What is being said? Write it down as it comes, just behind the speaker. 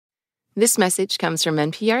This message comes from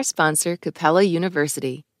NPR sponsor Capella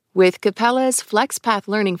University. With Capella's FlexPath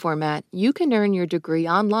learning format, you can earn your degree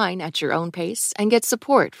online at your own pace and get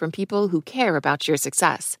support from people who care about your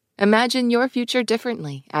success. Imagine your future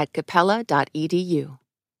differently at capella.edu.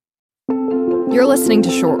 You're listening to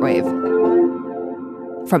Shortwave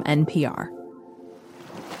from NPR.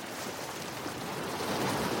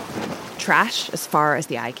 Trash as far as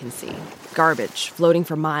the eye can see. Garbage floating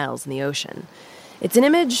for miles in the ocean. It's an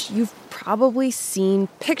image you've probably seen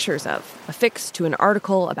pictures of, affixed to an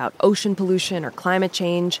article about ocean pollution or climate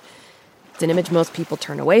change. It's an image most people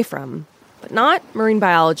turn away from, but not marine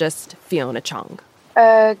biologist Fiona Chung.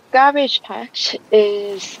 A garbage patch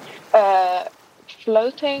is a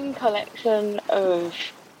floating collection of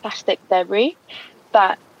plastic debris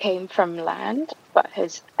that came from land but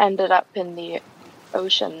has ended up in the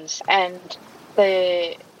oceans. And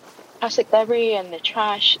the plastic debris and the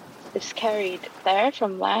trash is carried there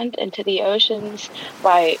from land into the oceans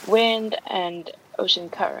by wind and ocean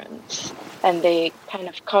currents. And they kind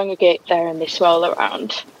of congregate there and they swirl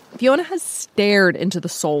around. Fiona has stared into the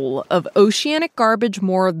soul of oceanic garbage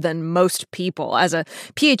more than most people as a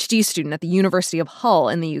PhD student at the University of Hull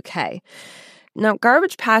in the UK. Now,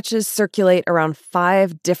 garbage patches circulate around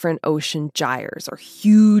 5 different ocean gyres, or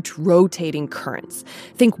huge rotating currents.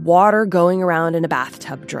 Think water going around in a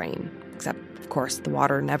bathtub drain, except, of course, the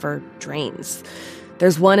water never drains.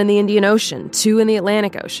 There's 1 in the Indian Ocean, 2 in the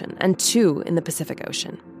Atlantic Ocean, and 2 in the Pacific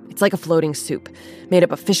Ocean. It's like a floating soup, made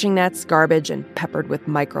up of fishing nets, garbage, and peppered with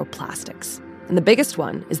microplastics. And the biggest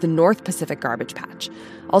one is the North Pacific Garbage Patch,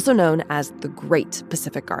 also known as the Great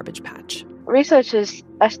Pacific Garbage Patch. Researchers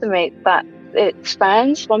estimate that it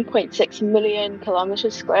spans 1.6 million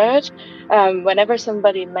kilometers squared. Whenever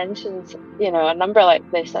somebody mentions, a number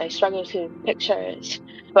like this, I struggle to picture it.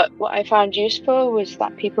 But what I found useful was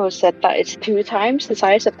that people said that it's 2 times the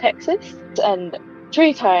size of Texas and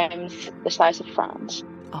 3 times the size of France.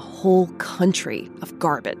 A whole country of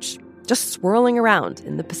garbage, just swirling around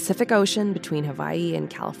in the Pacific Ocean between Hawaii and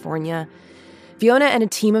California. Fiona and a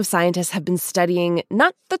team of scientists have been studying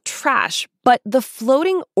not the trash, but the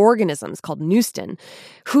floating organisms called Neuston,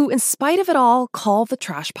 who, in spite of it all, call the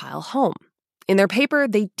trash pile home. In their paper,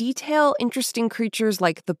 they detail interesting creatures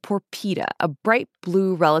like the porpita, a bright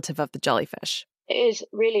blue relative of the jellyfish. It is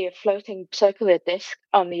really a floating circular disc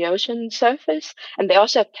on the ocean surface, and they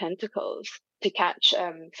also have tentacles to catch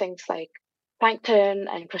things like plankton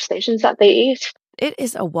and crustaceans that they eat. It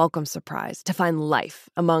is a welcome surprise to find life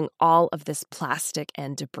among all of this plastic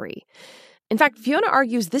and debris. In fact, Fiona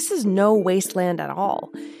argues this is no wasteland at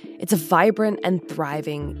all. It's a vibrant and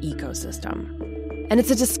thriving ecosystem. And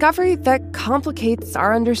it's a discovery that complicates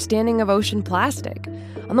our understanding of ocean plastic.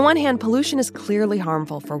 On the one hand, pollution is clearly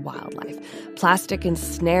harmful for wildlife. Plastic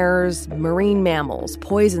ensnares marine mammals,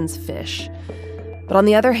 poisons fish. But on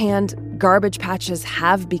the other hand, garbage patches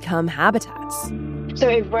have become habitats. So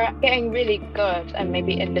if we're getting really good and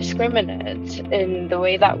maybe indiscriminate in the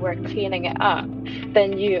way that we're cleaning it up,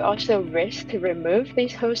 then you also risk to remove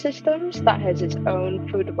these host systems that has its own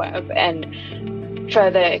food web and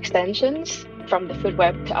further extensions from the food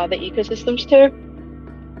web to other ecosystems too.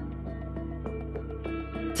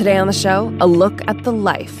 Today on the show, a look at the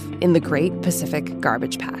life in the Great Pacific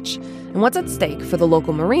Garbage Patch and what's at stake for the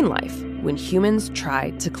local marine life when humans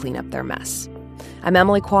try to clean up their mess. I'm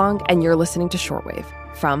Emily Kwong, and you're listening to Shortwave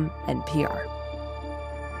from NPR.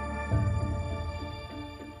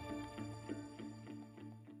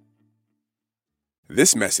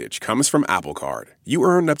 This message comes from Apple Card. You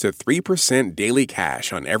earn up to 3% daily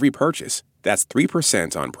cash on every purchase. That's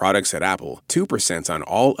 3% on products at Apple, 2% on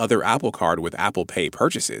all other Apple Card with Apple Pay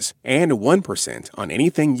purchases, and 1% on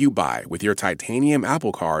anything you buy with your titanium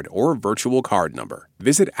Apple Card or virtual card number.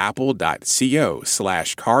 Visit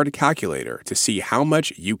apple.co/card calculator to see how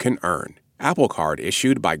much you can earn. Apple Card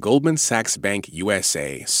issued by Goldman Sachs Bank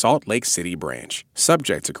USA, Salt Lake City branch.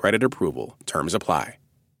 Subject to credit approval. Terms apply.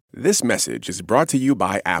 This message is brought to you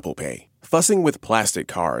by Apple Pay. Fussing with plastic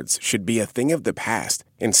cards should be a thing of the past.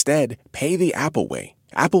 Instead, pay the Apple way.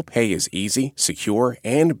 Apple Pay is easy, secure,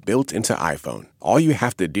 and built into iPhone. All you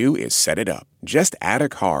have to do is set it up. Just add a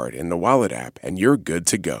card in the Wallet app and you're good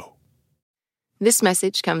to go. This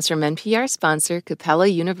message comes from NPR sponsor Capella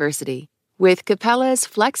University. With Capella's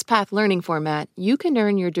FlexPath learning format, you can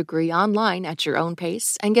earn your degree online at your own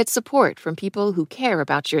pace and get support from people who care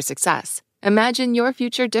about your success. Imagine your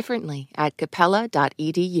future differently at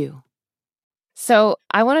capella.edu. So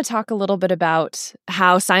I want to talk a little bit about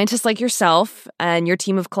how scientists like yourself and your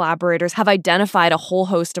team of collaborators have identified a whole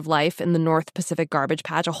host of life in the North Pacific Garbage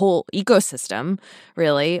Patch, a whole ecosystem,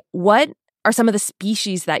 really. What are some of the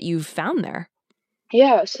species that you've found there?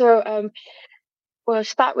 Yeah, so we'll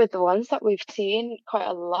start with the ones that we've seen quite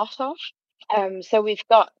a lot of. So we've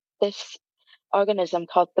got this organism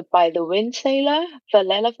called the by the wind sailor,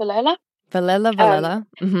 Velella velella. Um, Velella.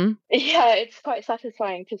 Mm-hmm. yeah, it's quite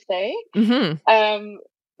satisfying to say. Mm-hmm.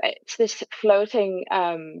 It's this floating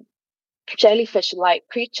jellyfish-like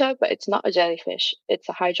creature, but it's not a jellyfish. It's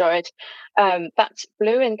a hydroid that's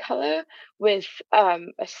blue in color with a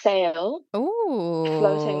sail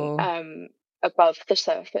floating Oh. above the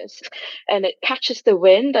surface, and it catches the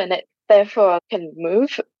wind, and it therefore can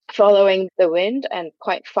move following the wind and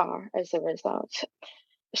quite far as a result.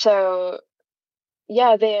 So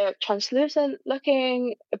yeah, they're translucent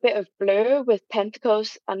looking, a bit of blue with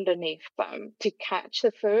tentacles underneath them to catch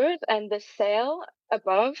the food, and the sail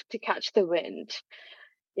above to catch the wind.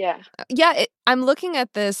 Yeah. Yeah, I'm looking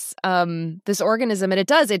at this this organism, and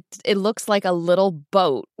it looks like a little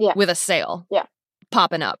boat Yeah. with a sail. Yeah.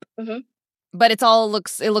 Popping up. Mm-hmm. But it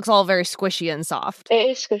looks all very squishy and soft.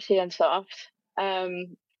 It is squishy and soft.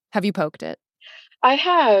 Have you poked it? I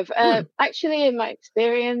have. Actually, in my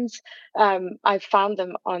experience, I've found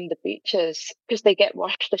them on the beaches because they get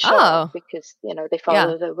washed ashore because, they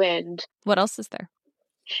follow the wind. What else is there?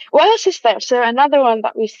 What else is there? So another one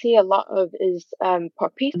that we see a lot of is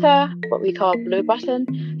Porpita, what we call blue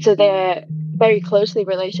button. So they're very closely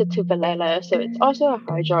related to Velella. So it's also a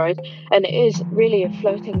hydroid, and it is really a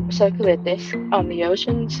floating circular disc on the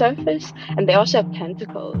ocean surface. And they also have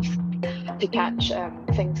tentacles to catch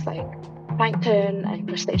things like plankton and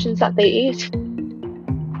crustaceans that they eat.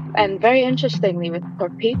 And very interestingly, with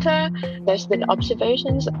Porpita, there's been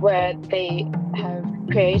observations where they have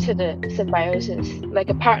created a symbiosis, like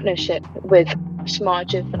a partnership with small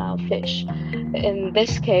juvenile fish. In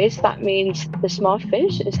this case, that means the small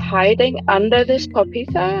fish is hiding under this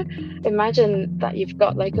Porpita. Imagine that you've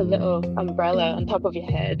got like a little umbrella on top of your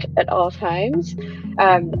head at all times.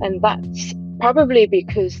 And that's probably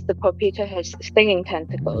because the Porpita has stinging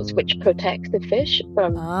tentacles, which protect the fish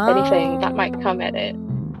from anything that might come at it.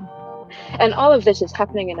 And all of this is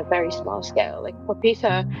happening in a very small scale. Like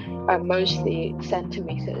Porpita are mostly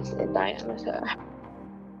centimeters in diameter.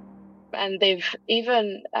 And they've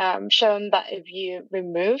even shown that if you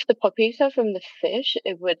remove the Porpita from the fish,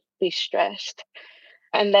 it would be stressed.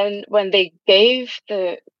 And then when they gave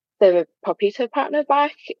the Porpita partner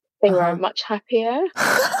back, they were much happier.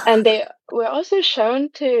 And they were also shown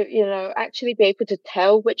to, actually be able to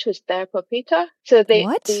tell which was their Porpita. So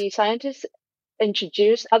the scientists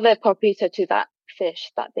introduced other Porpita to that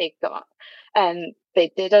fish that they got, and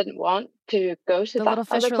they didn't want to go to the that little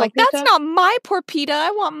fish other were Porpita. Like, that's not my Porpita. I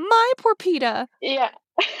want my Porpita. Yeah,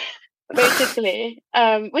 basically,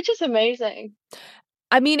 which is amazing.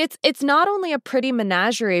 I mean, it's not only a pretty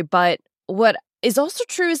menagerie, but what is also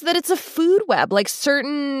true is that it's a food web. Like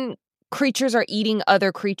certain creatures are eating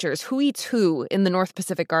other creatures. Who eats who in the North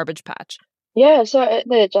Pacific Garbage Patch? Yeah, so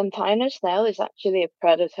the Gentina snail is actually a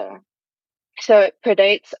predator. So it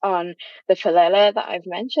predates on the Velella that I've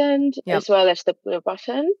mentioned, as well as the blue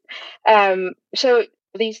button. So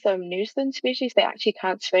these Newston species, they actually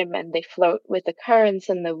can't swim and they float with the currents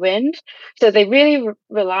and the wind. So they really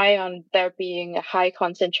rely on there being a high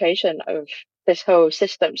concentration of this whole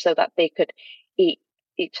system so that they could eat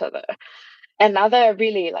each other. Another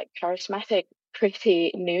really charismatic,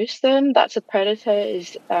 pretty Newston that's a predator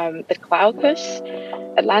is the Glaucus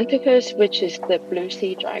atlanticus, which is the blue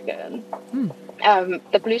sea dragon.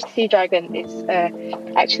 The blue sea dragon is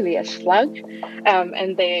actually a slug,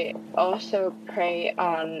 and they also prey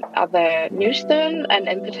on other Newston, and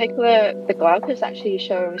in particular, the Glaucus actually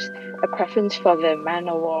shows a preference for the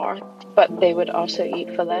man-o-war, but they would also eat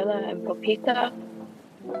Velella and Porpita.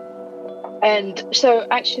 And so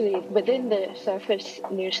actually within the surface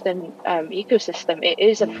Newston ecosystem, it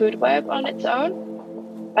is a food web on its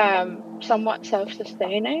own, somewhat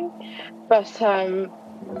self-sustaining, but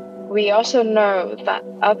we also know that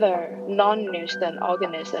other non-Newston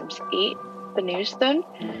organisms eat the Newston,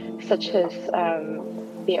 such as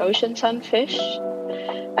the ocean sunfish.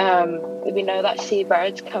 We know that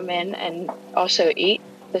seabirds come in and also eat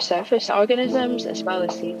the surface organisms as well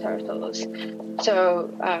as sea turtles. So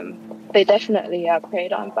they definitely are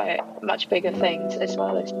preyed on by much bigger things as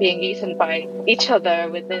well as being eaten by each other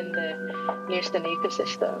within the Newston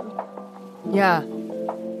ecosystem. Yeah.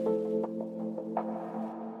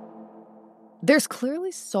 There's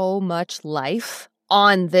clearly so much life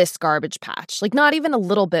on this garbage patch. Like not even a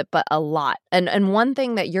little bit, but a lot. And one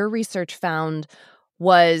thing that your research found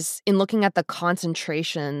was in looking at the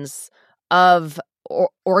concentrations of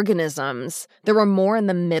organisms, there were more in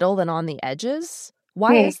the middle than on the edges.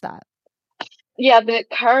 Why is that? Yeah, the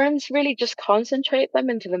currents really just concentrate them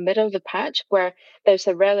into the middle of the patch where there's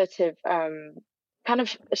a relative kind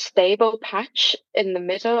of a stable patch in the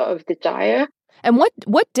middle of the gyre. And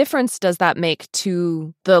what difference does that make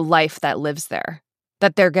to the life that lives there,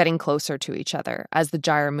 that they're getting closer to each other as the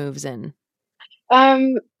gyre moves in?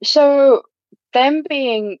 So them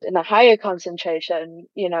being in a higher concentration,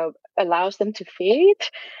 allows them to feed,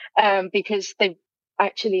 because they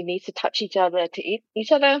actually need to touch each other to eat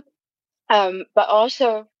each other. But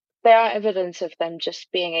also there are evidence of them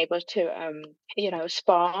just being able to,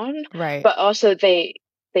 spawn. Right. But also they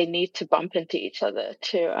need to bump into each other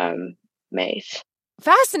to mate.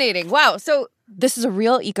 Fascinating. Wow. So this is a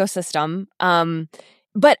real ecosystem.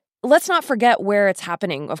 But let's not forget where it's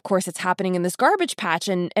happening. Of course, it's happening in this garbage patch.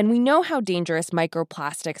 And we know how dangerous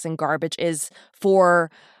microplastics and garbage is for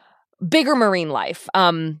bigger marine life,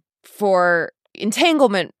 for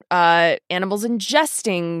entanglement, animals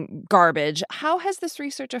ingesting garbage. How has this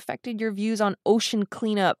research affected your views on ocean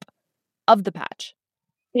cleanup of the patch?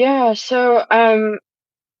 Yeah, so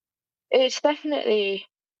it's definitely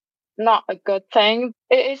not a good thing.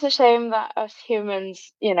 It is a shame that us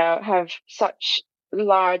humans, have such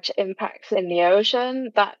large impacts in the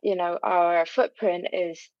ocean that, our footprint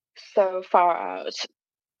is so far out.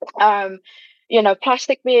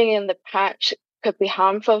 Plastic being in the patch could be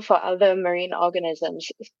harmful for other marine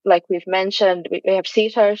organisms. Like we've mentioned, we have sea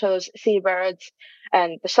turtles, seabirds,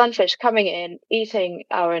 and the sunfish coming in, eating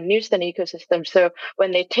our Houston ecosystem. So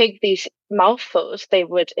when they take these mouthfuls, they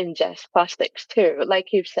would ingest plastics too, like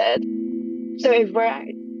you've said. So if we're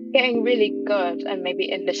getting really good and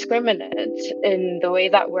maybe indiscriminate in the way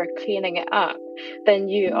that we're cleaning it up, then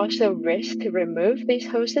you also risk to remove these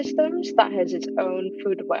host systems that has its own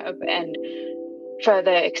food web and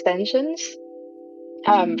further extensions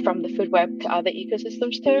from the food web to other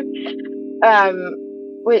ecosystems too,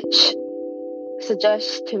 which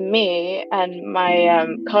suggests to me and my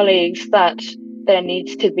colleagues that there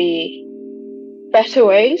needs to be better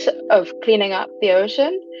ways of cleaning up the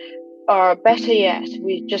ocean, or better yet,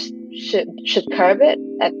 we just should curb it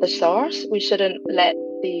at the source. We shouldn't let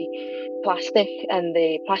the plastic and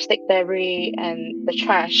the plastic debris and the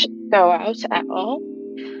trash go out at all.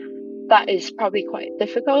 That is probably quite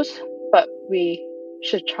difficult, but we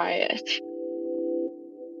should try it.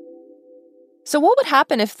 So what would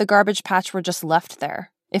happen if the garbage patch were just left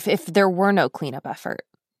there, if there were no cleanup effort?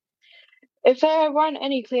 If there weren't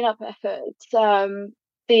any cleanup efforts,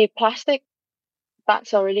 the plastic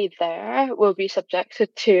that's already there will be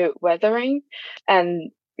subjected to weathering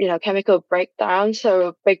and, chemical breakdown.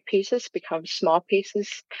 So big pieces become small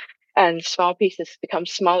pieces and small pieces become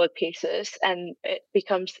smaller pieces, and it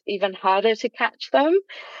becomes even harder to catch them.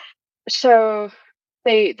 So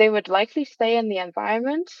they would likely stay in the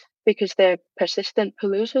environment because they're persistent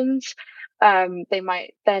pollutants. They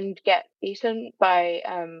might then get eaten by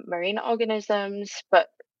marine organisms, but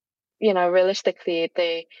realistically,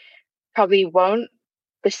 they probably won't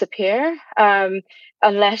disappear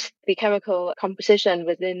unless the chemical composition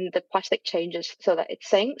within the plastic changes so that it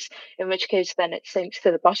sinks, in which case then it sinks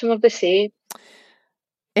to the bottom of the sea.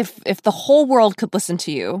 If the whole world could listen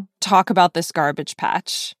to you talk about this garbage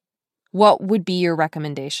patch, what would be your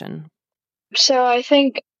recommendation? So I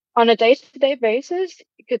think on a day-to-day basis,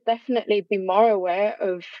 you could definitely be more aware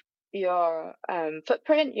of your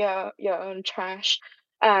footprint, your own trash,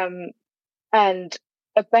 and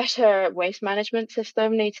a better waste management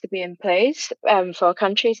system needs to be in place for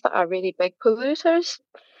countries that are really big polluters.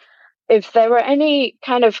 If there were any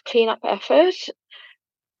kind of cleanup effort,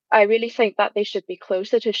 I really think that they should be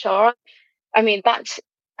closer to shore. I mean, that's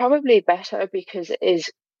probably better because it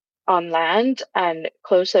is on land and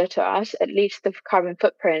closer to us. At least the carbon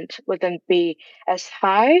footprint wouldn't be as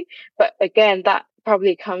high. But again, that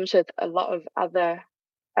probably comes with a lot of other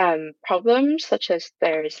problems, such as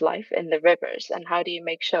there is life in the rivers, and how do you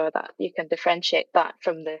make sure that you can differentiate that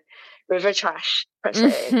from the river trash per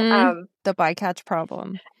se? The bycatch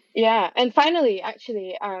problem. Yeah, and finally,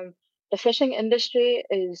 actually, the fishing industry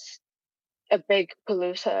is a big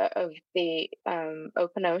polluter of the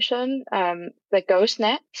open ocean. The ghost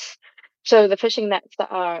nets, so the fishing nets that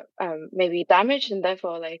are maybe damaged and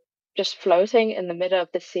therefore like just floating in the middle of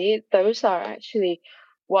the sea, those are actually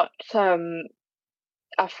what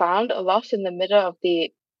are found a lot in the middle of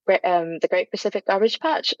the Great Pacific Garbage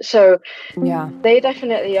Patch. So yeah, they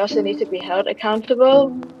definitely also need to be held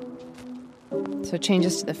accountable. So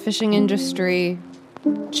changes to the fishing industry,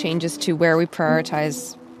 changes to where we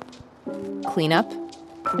prioritize cleanup,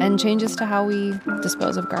 and changes to how we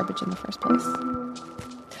dispose of garbage in the first place.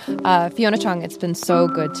 Fiona Chung, it's been so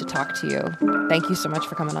good to talk to you. Thank you so much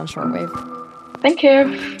for coming on Shortwave. Thank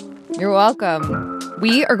you. You're welcome.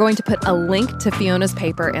 We are going to put a link to Fiona's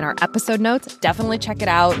paper in our episode notes. Definitely check it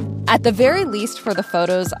out. At the very least, for the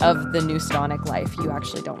photos of the new Stonic life, you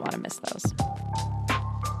actually don't want to miss those.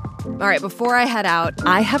 All right, before I head out,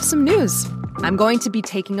 I have some news. I'm going to be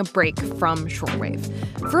taking a break from Shortwave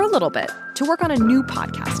for a little bit to work on a new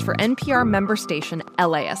podcast for NPR member station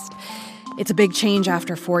LAist. It's a big change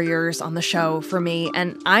after 4 years on the show for me,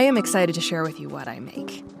 and I am excited to share with you what I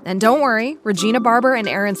make. And don't worry, Regina Barber and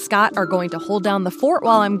Aaron Scott are going to hold down the fort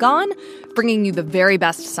while I'm gone, bringing you the very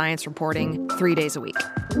best science reporting 3 days a week.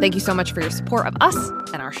 Thank you so much for your support of us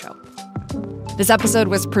and our show. This episode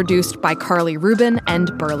was produced by Carly Rubin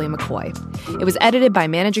and Burley McCoy. It was edited by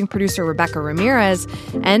managing producer Rebecca Ramirez,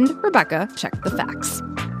 and Rebecca checked the facts.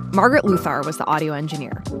 Margaret Luthar was the audio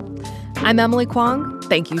engineer. I'm Emily Kwong.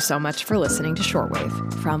 Thank you so much for listening to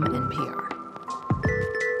Shortwave from NPR.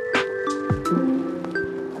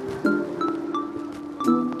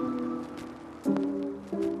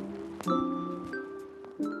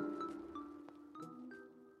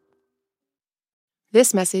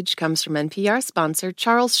 This message comes from NPR sponsor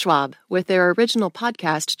Charles Schwab with their original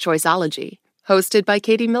podcast, Choiceology. Hosted by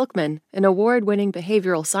Katie Milkman, an award-winning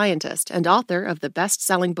behavioral scientist and author of the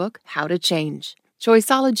best-selling book, How to Change.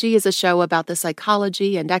 Choiceology is a show about the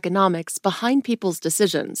psychology and economics behind people's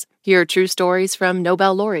decisions. Hear true stories from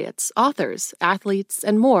Nobel laureates, authors, athletes,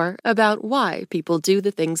 and more about why people do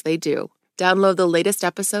the things they do. Download the latest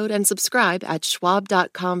episode and subscribe at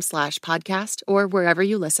schwab.com/podcast or wherever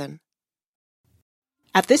you listen.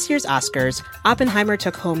 At this year's Oscars, Oppenheimer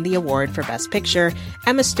took home the award for Best Picture,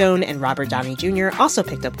 Emma Stone and Robert Downey Jr. also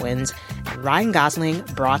picked up wins, and Ryan Gosling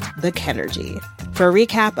brought the Kenergy. For a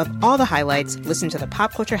recap of all the highlights, listen to the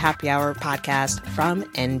Pop Culture Happy Hour podcast from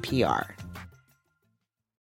NPR.